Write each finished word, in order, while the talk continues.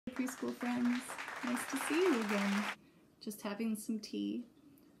preschool friends. Nice to see you again. Just having some tea.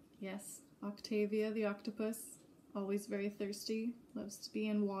 Yes, Octavia the octopus, always very thirsty, loves to be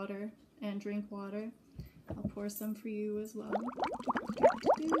in water and drink water. I'll pour some for you as well.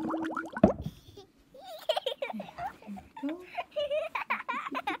 Here we go.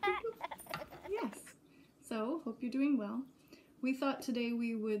 Yes, so hope you're doing well. We thought today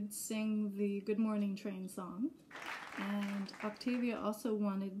we would sing the Good Morning Train song, and Octavia also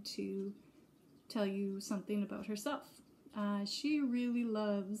wanted to tell you something about herself. She really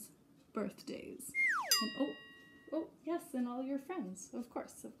loves birthdays. And oh, yes, and all your friends, of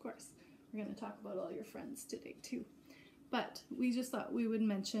course. We're going to talk about all your friends today too. But we just thought we would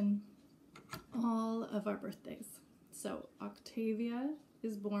mention all of our birthdays. So Octavia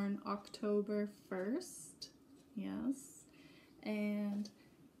is born October 1st, yes, and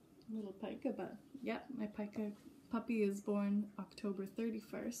little Pica, but yeah, my Pica puppy is born October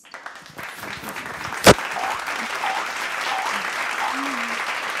 31st.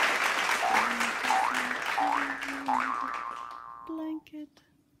 Blanket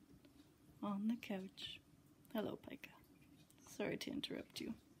on the couch. Hello, Pica. Sorry to interrupt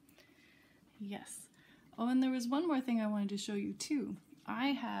you. Yes. Oh, and there was one more thing I wanted to show you too. I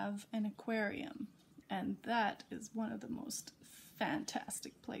have an aquarium, and that is one of the most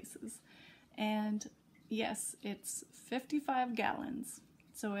fantastic places. And yes, it's 55 gallons,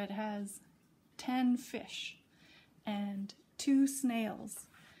 so it has 10 fish and 2 snails.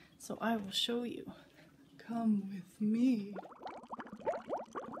 So I will show you. Come with me.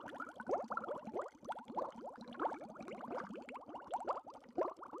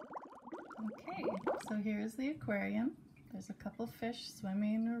 Okay, so here's the aquarium. There's a couple fish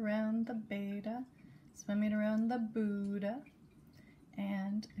swimming around the beta, swimming around the Buddha.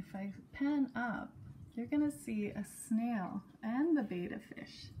 And if I pan up, you're gonna see a snail and the beta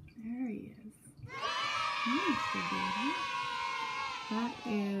fish. There he is. Here's the beta. That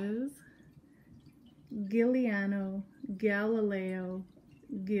is Galileo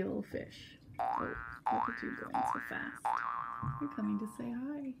gillfish. Oh, look at you going so fast. You're coming to say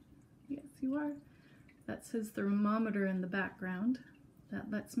hi. Yes, you are. That's his thermometer in the background. That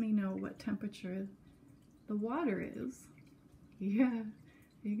lets me know what temperature the water is. Yeah.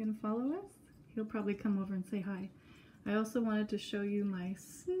 Are you gonna follow us? He'll probably come over and say hi. I also wanted to show you my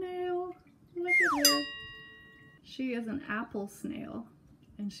snail. Look at her. She is an apple snail,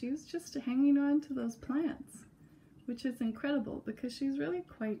 and she was just hanging on to those plants, which is incredible because she's really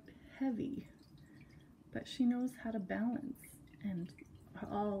quite heavy, but she knows how to balance, and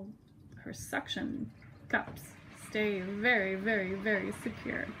all her suction cups stay very, very, very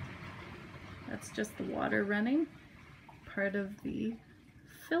secure. That's just the water running, part of the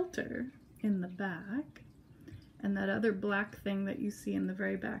filter in the back, and that other black thing that you see in the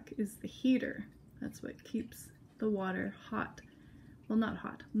very back is the heater. That's what keeps the water hot. Well, not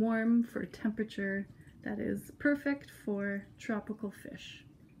hot, warm for temperature that is perfect for tropical fish.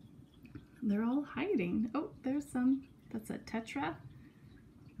 They're all hiding. Oh, there's some. That's a tetra.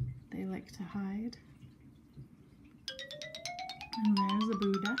 They like to hide. And there's a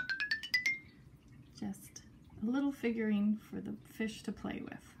Buddha. Just a little figurine for the fish to play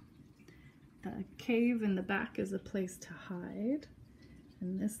with. The cave in the back is a place to hide.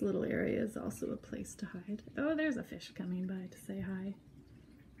 And this little area is also a place to hide. Oh, there's a fish coming by to say hi.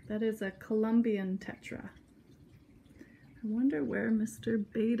 That is a Colombian tetra. I wonder where Mr.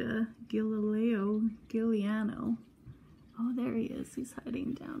 Beta Galileo Giliano. Oh, there he is. He's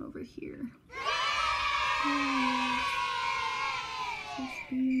hiding down over here. Oh, just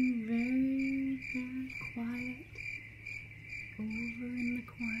being very, very quiet over in the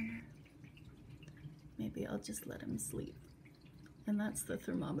corner. Maybe I'll just let him sleep. And that's the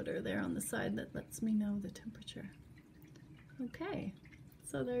thermometer there on the side that lets me know the temperature. Okay,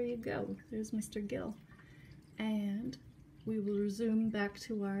 so there you go. There's Mr. Gill. And we will resume back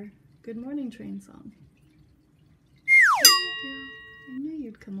to our Good Morning Train song. Hi, Gill. I knew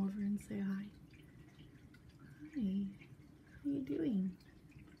you'd come over and say hi. Hi, how you doing?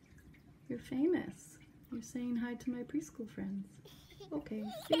 You're famous. You're saying hi to my preschool friends. Okay,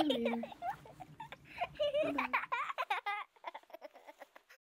 see you later. Bye-bye.